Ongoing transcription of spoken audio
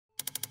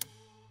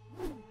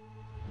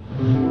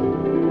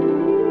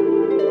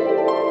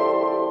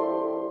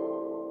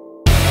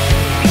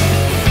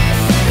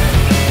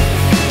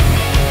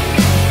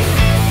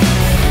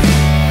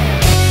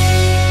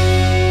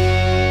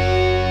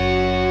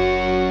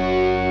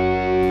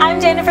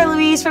Jennifer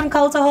Louise from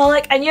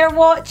Cultaholic, and you're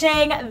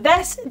watching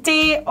This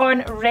Day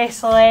on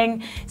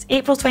Wrestling. It's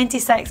April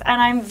 26th,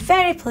 and I'm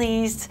very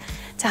pleased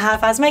to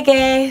have as my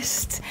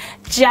guest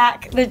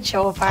Jack the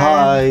Chopper.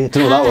 Hi. I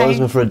don't know what that was,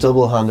 but for a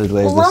double-handed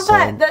wave. Love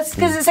it. That's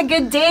because it's a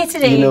good day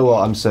today. You know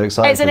what? I'm so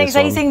excited. It's an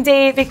exciting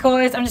day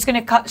because I'm just going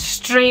to cut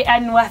straight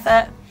in with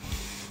it.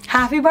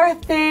 Happy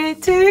birthday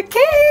to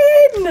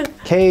Kane!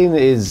 Kane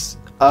is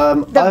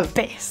the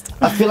best.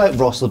 I feel like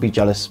Ross will be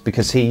jealous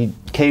because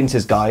Kane's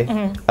his guy,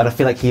 and I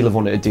feel like he'll have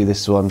wanted to do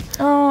this one.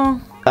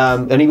 Oh.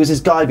 And he was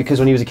his guy because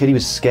when he was a kid, he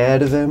was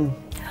scared of him.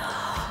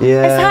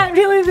 Yeah. Is that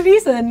really the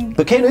reason?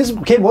 But Kane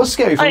was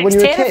scary from when you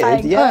were a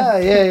kid.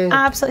 Yeah.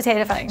 Absolutely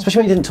terrifying.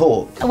 Especially when you didn't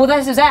talk. Well,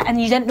 this was it,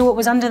 and you didn't know what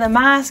was under the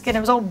mask, and it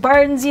was all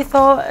burns, you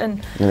thought,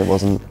 and it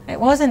wasn't. It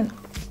wasn't.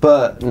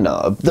 But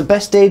no, the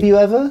best debut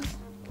ever.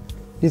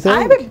 You think?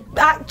 I would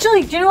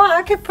actually. Do you know what?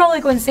 I could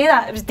probably go and say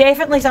that. It was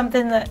definitely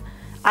something that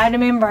I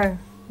remember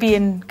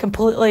being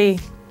completely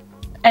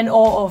in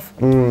awe of.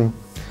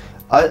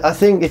 I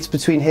think it's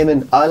between him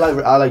and I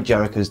like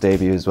Jericho's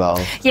debut as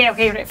well. Yeah,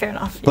 okay, right, fair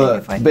enough.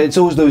 But it's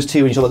always those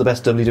two when you talk about the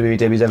best WWE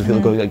debuts ever.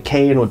 People go like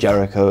Kane or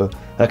Jericho.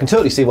 And I can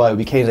totally see why it would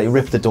be Kane. Like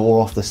ripped the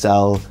door off the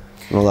cell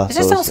and all that. It's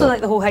just also like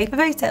the whole hype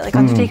about it. Like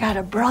Undertaker had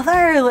a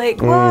brother.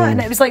 Like what?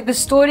 And it was like the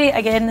story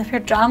again, the pure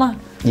drama.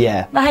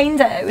 Yeah. Behind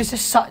it, it was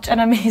just such an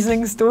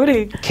amazing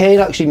story. Kane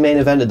actually main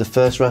evented the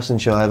first wrestling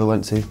show I ever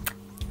went to.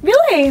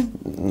 Really?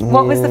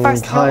 What was the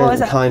first? What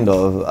was it? Kind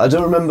of. I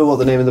don't remember what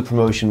the name of the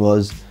promotion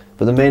was.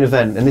 But the main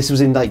event, and this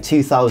was in like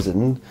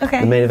 2000,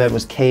 the main event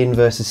was Kane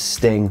versus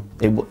Sting.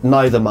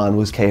 Neither man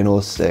was Kane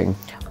or Sting.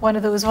 One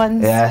of those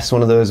ones? Yes,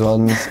 one of those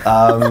ones.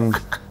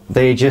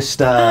 They just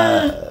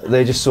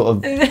sort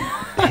of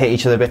hit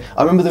each other a bit.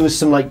 I remember there was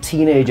some like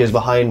teenagers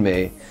behind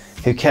me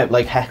who kept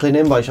like heckling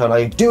him by shouting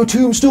like, do a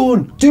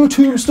tombstone, do a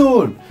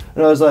tombstone.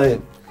 And I was like,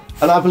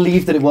 and I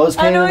believed that it was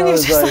Kane. I know, and I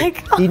was just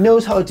like he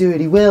knows how to do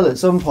it, he will at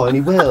some point,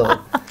 he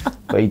will.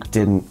 But he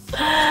didn't.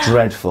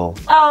 Dreadful.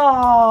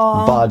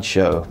 Oh. Bad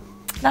show.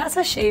 That's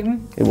a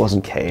shame. It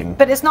wasn't Kane.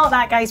 But it's not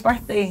that guy's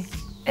birthday.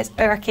 It's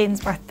our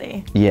Kane's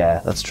birthday. Yeah,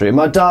 that's true.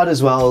 My dad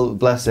as well,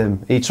 bless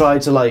him. He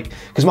tried to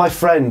because my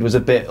friend was a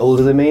bit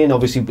older than me and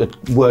obviously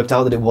it worked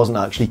out that it wasn't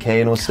actually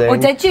Kane or Sting. Oh,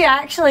 did you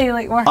actually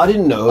work? I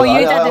didn't know. Oh, you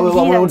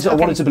didn't. I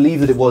wanted to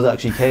believe that it was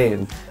actually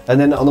Kane. And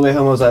then on the way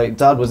home I was like,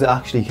 Dad, was it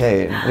actually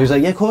Kane? And he was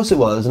like, yeah, of course it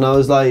was. And I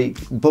was like,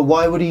 but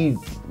why would he...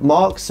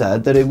 Mark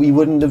said that we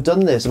wouldn't have done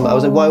this. And I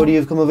was like, why would he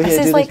have come over here to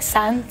do this? This is like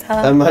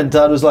Santa. And my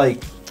dad was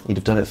like, he'd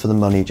have done it for the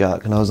money,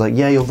 Jack. And I was like,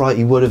 yeah, you're right,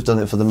 he would have done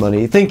it for the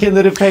money. Thinking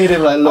that it paid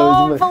him like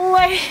loads of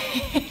money.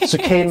 So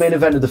Kane main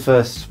evented the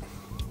first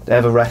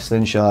ever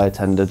wrestling show I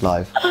attended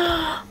live.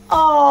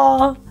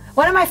 Oh,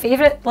 one of my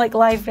favourite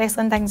live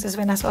wrestling things is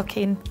when I saw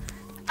Kane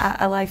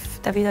at a live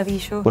WWE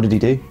show. What did he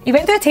do? He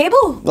went to a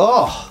table.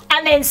 Oh!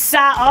 And then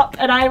sat up,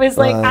 and I was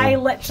like, I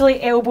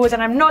literally elbowed,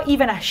 and I'm not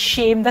even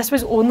ashamed. This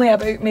was only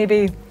about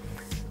maybe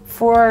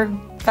 4 or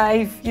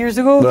 5 years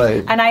ago,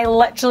 right. And I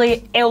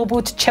literally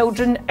elbowed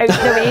children out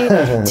the way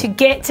to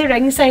get to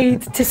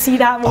ringside to see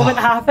that moment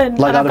happen.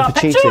 Like and Adam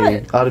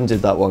Pacitti. Adam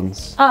did that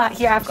once.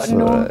 Here I've got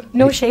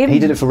no shame. He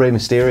did it for Rey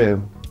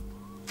Mysterio.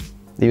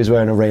 He was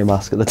wearing a Rey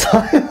mask at the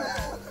time.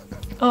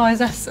 Oh, is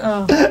this?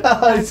 Oh.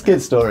 It's a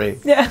good story.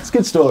 Yeah. It's a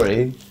good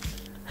story.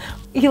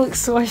 He looks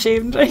so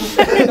ashamed right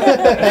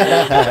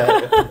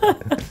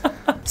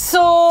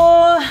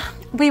So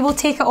we will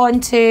take it on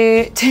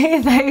to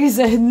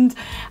 2000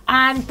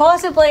 and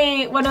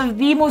possibly one of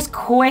the most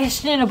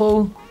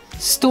questionable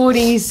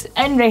stories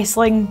in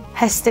wrestling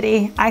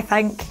history, I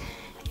think.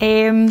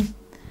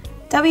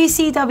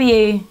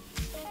 WCW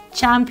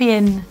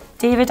champion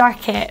David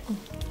Arquette.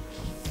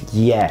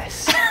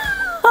 Yes.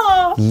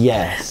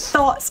 Yes.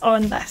 Thoughts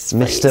on this,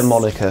 please? Mr.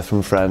 Monica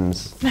from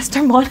Friends.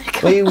 Mr.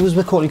 Monica. Wait, it was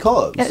with Courtney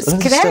Cox. It's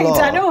correct,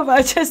 I know, but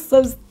I just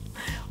I've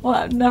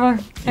never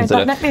heard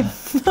that nickname.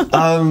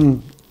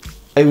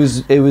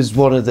 It was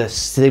one of the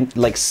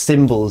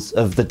symbols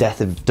of the death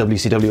of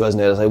WCW,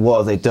 wasn't it? I was like, what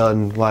have they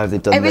done? Why have they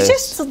done this? It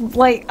was just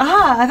like,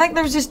 I think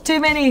there was just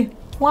too many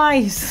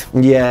whys.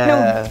 Yeah.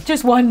 No,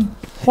 just one.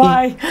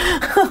 Why?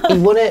 He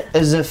won it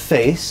as a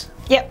face.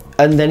 Yep.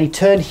 And then he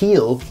turned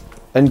heel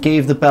and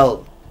gave the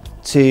belt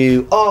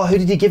to, who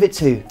did he give it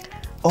to?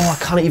 Oh, I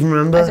can't even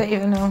remember. I don't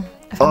even know.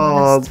 If I'm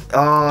honest.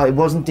 It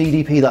wasn't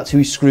DDP, that's who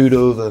he screwed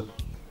over.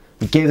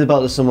 He gave the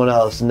belt to someone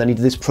else and then he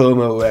did this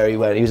promo where he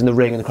was in the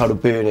ring and the crowd were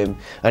booing him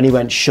and he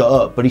went, shut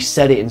up, but he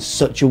said it in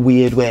such a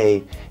weird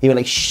way. He went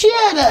like, shut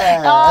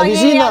up! Oh,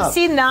 I've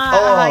seen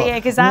that. Yeah,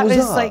 because that was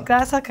that? like,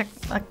 that's like a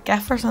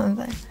gif or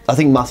something. I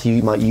think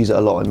Matthew might use it a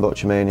lot in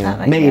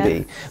Botchamania. Maybe.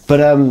 Yeah. But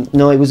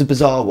no, it was a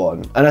bizarre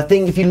one. And I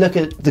think if you look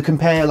at if you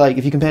compare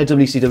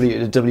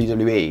WCW to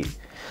WWE,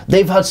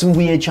 they've had some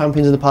weird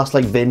champions in the past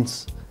like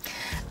Vince.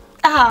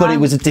 But it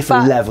was a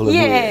different level of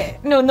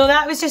weird. No,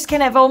 that was just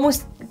kind of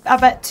almost a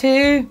bit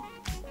too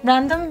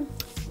random.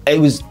 It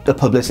was a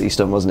publicity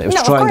stunt, wasn't it? It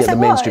was to try and get the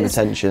mainstream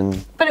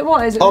attention. But it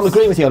was. I'm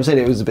agreeing with you, I'm saying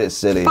it was a bit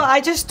silly. But I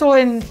just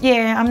don't,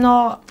 I'm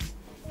not...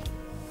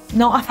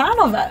 not a fan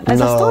of it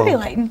as a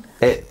storyline.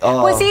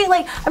 Was he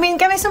like? I mean,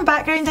 give me some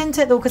background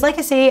into it though, because like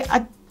I say,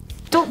 I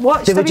don't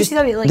watch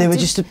WCW. They were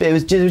just a bit. It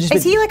was just.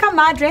 Is he like a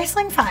mad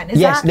wrestling fan?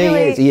 Yes,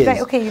 he is.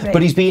 Right, okay, right.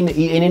 But he's been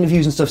in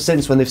interviews and stuff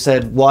since when they've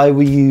said, "Why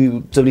were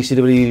you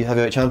WCW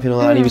heavyweight champion?"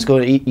 And he was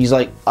going. He's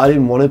like, "I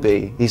didn't want to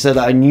be." He said,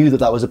 "I knew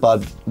that was a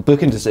bad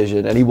booking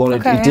decision, and he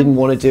didn't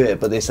want to do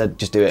it, but they said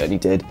just do it, and he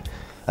did."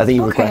 I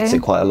think he regrets it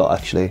quite a lot,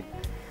 actually.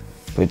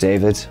 Poor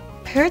David.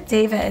 Poor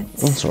David.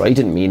 That's all right. He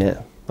didn't mean it,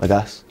 I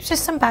guess. It's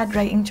just some bad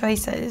writing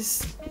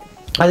choices.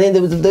 I think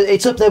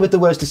it's up there with the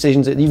worst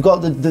decisions. You've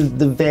got the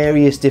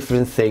various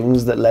different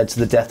things that led to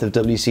the death of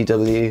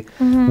WCW.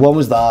 One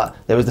was that.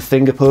 There was the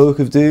finger poke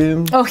of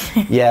doom.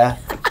 Okay. Yeah.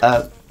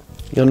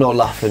 You're not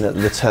laughing at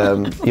the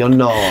term. You're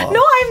not.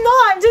 No, I'm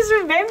not. I'm just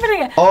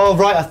remembering it. Oh,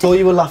 right. I thought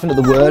you were laughing at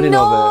the wording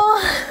of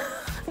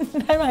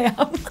it. Now I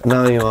am.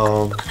 No, you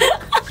are.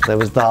 There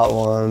was that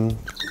one.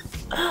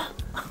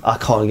 I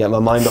can't get my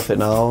mind off it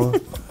now.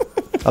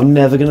 I'm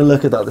never going to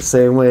look at that the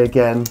same way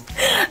again.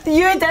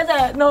 You did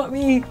it, not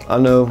me. I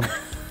know.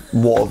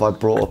 What have I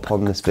brought up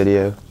on this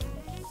video?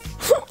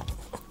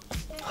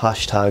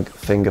 Hashtag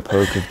finger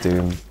poke of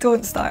doom.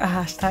 Don't start a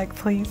hashtag,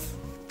 please.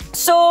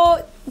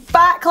 So,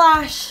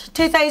 Backlash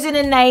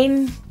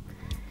 2009,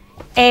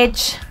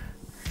 Edge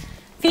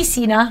v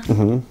Cena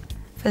for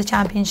the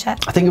championship.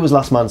 I think it was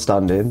last man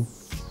standing.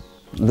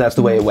 That's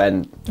the way it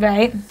went.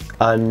 Right.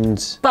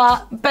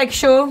 But Big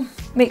Show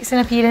makes an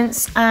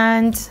appearance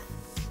and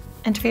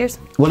interferes.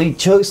 Well, he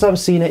chokeslammed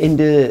Cena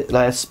into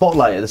like a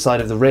spotlight at the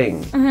side of the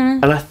ring,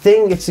 and I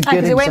think it's a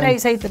good. It went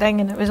outside the ring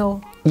and it was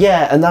all.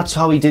 Yeah, and that's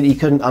how he did. He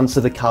couldn't answer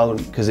the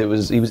count because he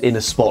was in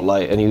a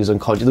spotlight and he was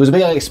unconscious. There was a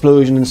big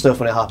explosion and stuff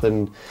when it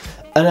happened,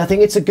 and I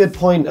think it's a good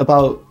point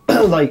about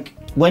like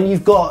when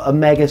you've got a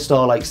mega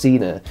star like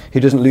Cena who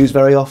doesn't lose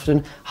very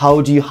often. How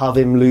do you have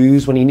him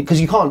lose when he?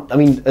 Because you can't. I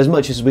mean, as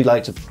much as we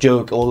like to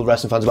joke, all the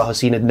wrestling fans about how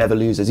Cena never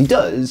loses, he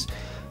does.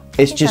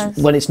 It's just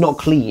when it's not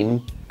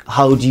clean.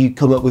 How do you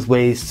come up with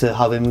ways to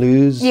have him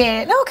lose?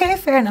 Yeah, okay,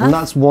 fair enough. And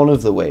that's one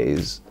of the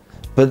ways.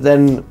 But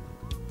then,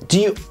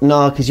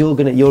 because you're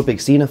a big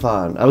Cena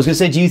fan. I was gonna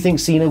say, do you think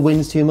Cena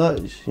wins too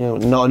much? You know,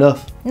 not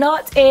enough.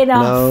 Not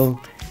enough.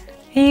 No.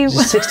 He's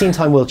a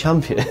 16-time world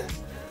champion.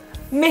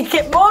 Make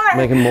it more.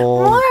 Make it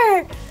more.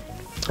 More.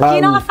 Are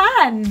you not a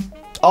fan?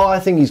 Oh, I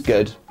think he's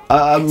good.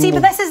 See,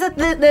 but this is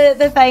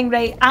the thing,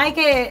 right?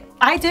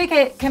 I do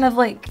get kind of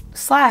like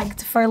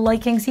slagged for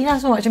liking Cena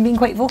so much and being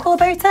quite vocal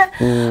about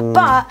it.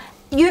 But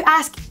you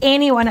ask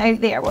anyone out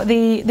there what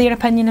their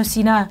opinion of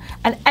Cena,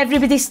 and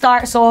everybody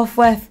starts off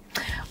with,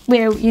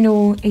 well, you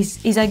know,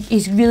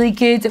 he's really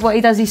good at what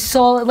he does. He's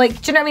solid.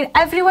 Like, do you know what I mean?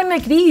 Everyone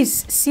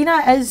agrees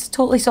Cena is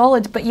totally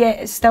solid, but yet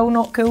it's still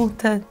not cool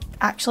to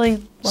actually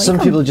like Some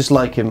him. people just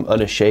like him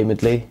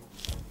unashamedly.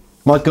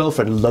 My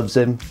girlfriend loves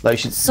him. Like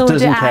she so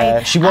doesn't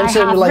care. She wants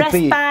him to like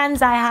be.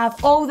 Wristbands. I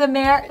have all the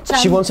merch.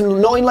 She wants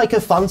him not in like a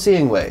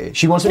fancying way.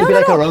 She wants him to be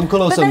like her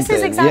uncle or something. But this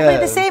is exactly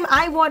the same.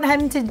 I want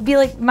him to be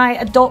like my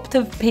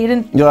adoptive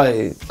parent. You're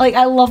right. Like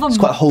I love him. He's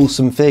quite a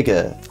wholesome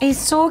figure. He's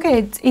so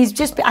good. He's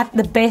just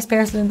the best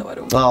person in the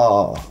world.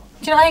 Oh.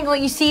 Do you know what I think?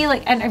 Like you see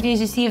like interviews,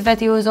 you see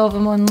videos of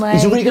him online.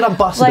 He's a really good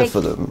ambassador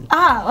for them.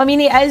 I mean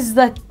he is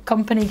the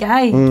company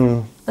guy.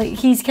 Like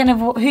he's kind of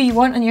who you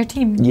want on your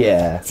team.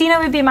 Yeah. Cena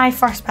would be my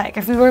first pick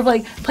if we were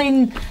like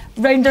playing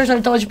rounders or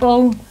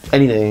dodgeball.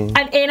 Anything.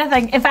 And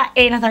anything. In fact,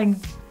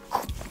 anything.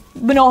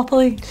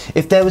 Monopoly.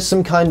 If there was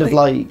some kind of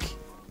like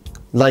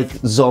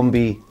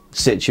zombie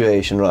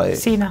situation, right?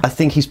 Cena. I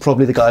think he's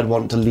probably the guy I'd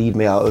want to lead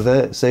me out of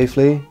it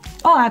safely.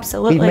 Oh,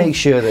 absolutely. He'd make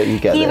sure that you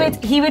get there.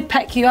 He would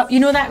pick you up. You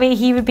know that way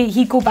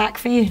he'd go back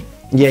for you.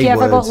 Yeah, if you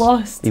ever got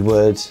lost. He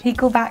would. He'd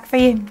go back for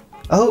you.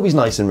 I hope he's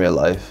nice in real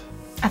life.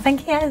 I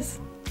think he is.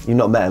 You've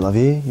not met him, have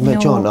you? You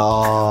met John?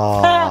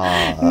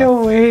 Oh.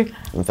 No way.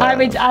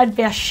 I'd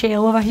be a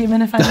shell of a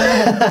human if I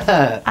met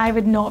him. I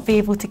would not be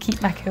able to keep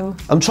my cool.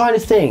 I'm trying to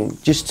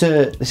think, this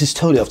is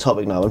totally off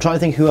topic now. I'm trying to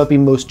think who I'd be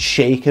most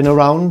shaken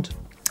around.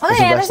 Oh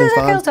yeah, this is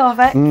a cool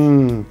topic.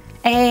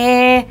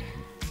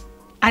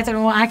 I don't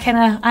know,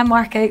 I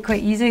mark out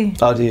quite easy.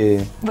 Oh, do you?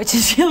 Which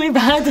is really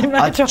bad in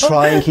my job. I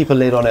try and keep a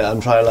lid on it. I'm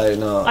trying like,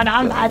 no. And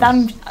I'm bad,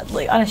 I'm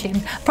like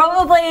unashamed.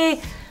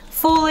 Probably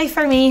Foley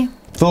for me.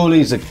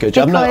 Foley's a good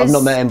job. I've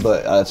not met him,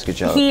 but that's a good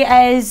job. He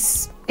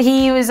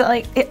was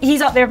like, he's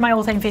up there with my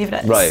all-time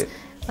favourites. Right.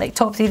 Like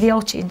top three, they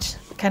all change,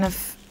 kind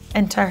of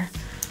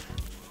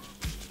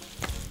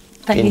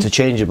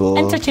interchangeable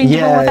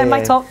within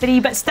my top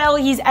three, but still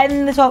he's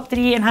in the top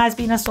three and has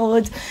been a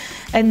solid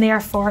in there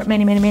for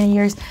many, many, many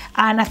years.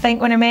 And I think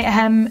when I met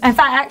him, in fact,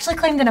 I actually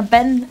climbed in a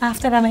bin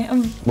after I met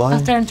him. Why?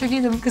 After I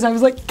interviewed him, because I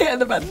was like, get in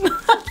the bin.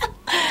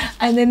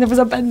 And then there was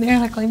a bin there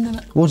and I climbed in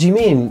it. What do you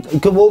mean? You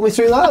could walk me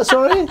through that,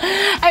 sorry?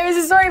 It was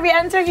a story, we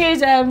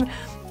interviewed him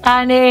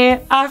and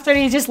after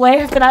he just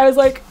left and I was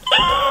like,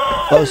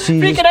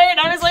 freaking out, and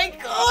I was like,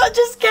 oh,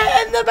 just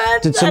get in the bin.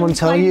 Did someone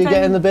tell you to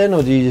get in the bin,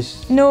 or do you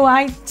just... No,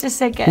 I just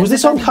said get in the bin. Was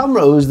this on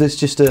camera, or was this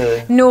just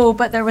a... No,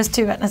 but there was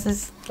two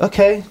witnesses.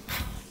 Okay.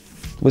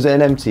 Was it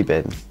an empty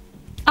bin?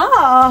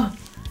 Ah.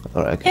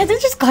 Alright, okay. Yeah, they're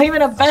just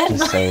climbing a bit.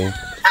 Insane.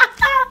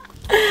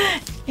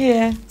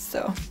 Yeah,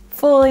 so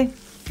Foley.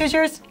 Who's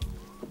yours?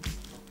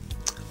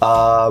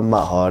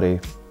 Matt Hardy.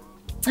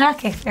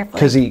 Okay, fair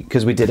play.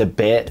 Because we did a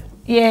bit.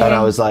 Yeah. And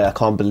I was like, I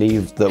can't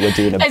believe that we're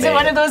doing a bit. Is it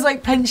one of those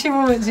like pinchy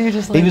moments you're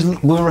just like...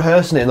 We were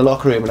rehearsing it in the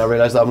locker room and I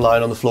realised that I'm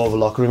lying on the floor of the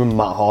locker room and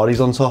Matt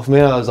Hardy's on top of me.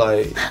 I was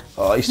like,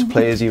 oh, I used to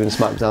play as you in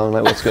SmackDown,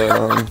 like what's going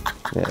on?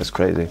 Yeah, it's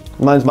crazy.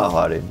 Mine's Matt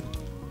Hardy.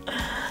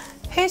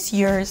 Who's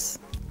yours?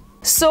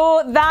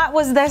 So that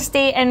was this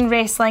day in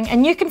wrestling,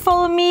 and you can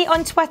follow me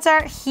on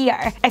Twitter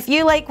here. If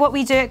you like what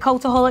we do at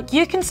Cultaholic,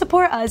 you can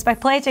support us by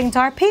pledging to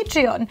our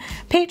Patreon,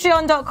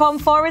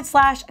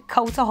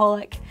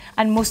 patreon.com/Cultaholic.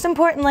 And most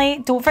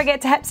importantly, don't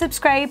forget to hit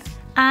subscribe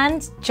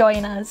and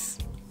join us.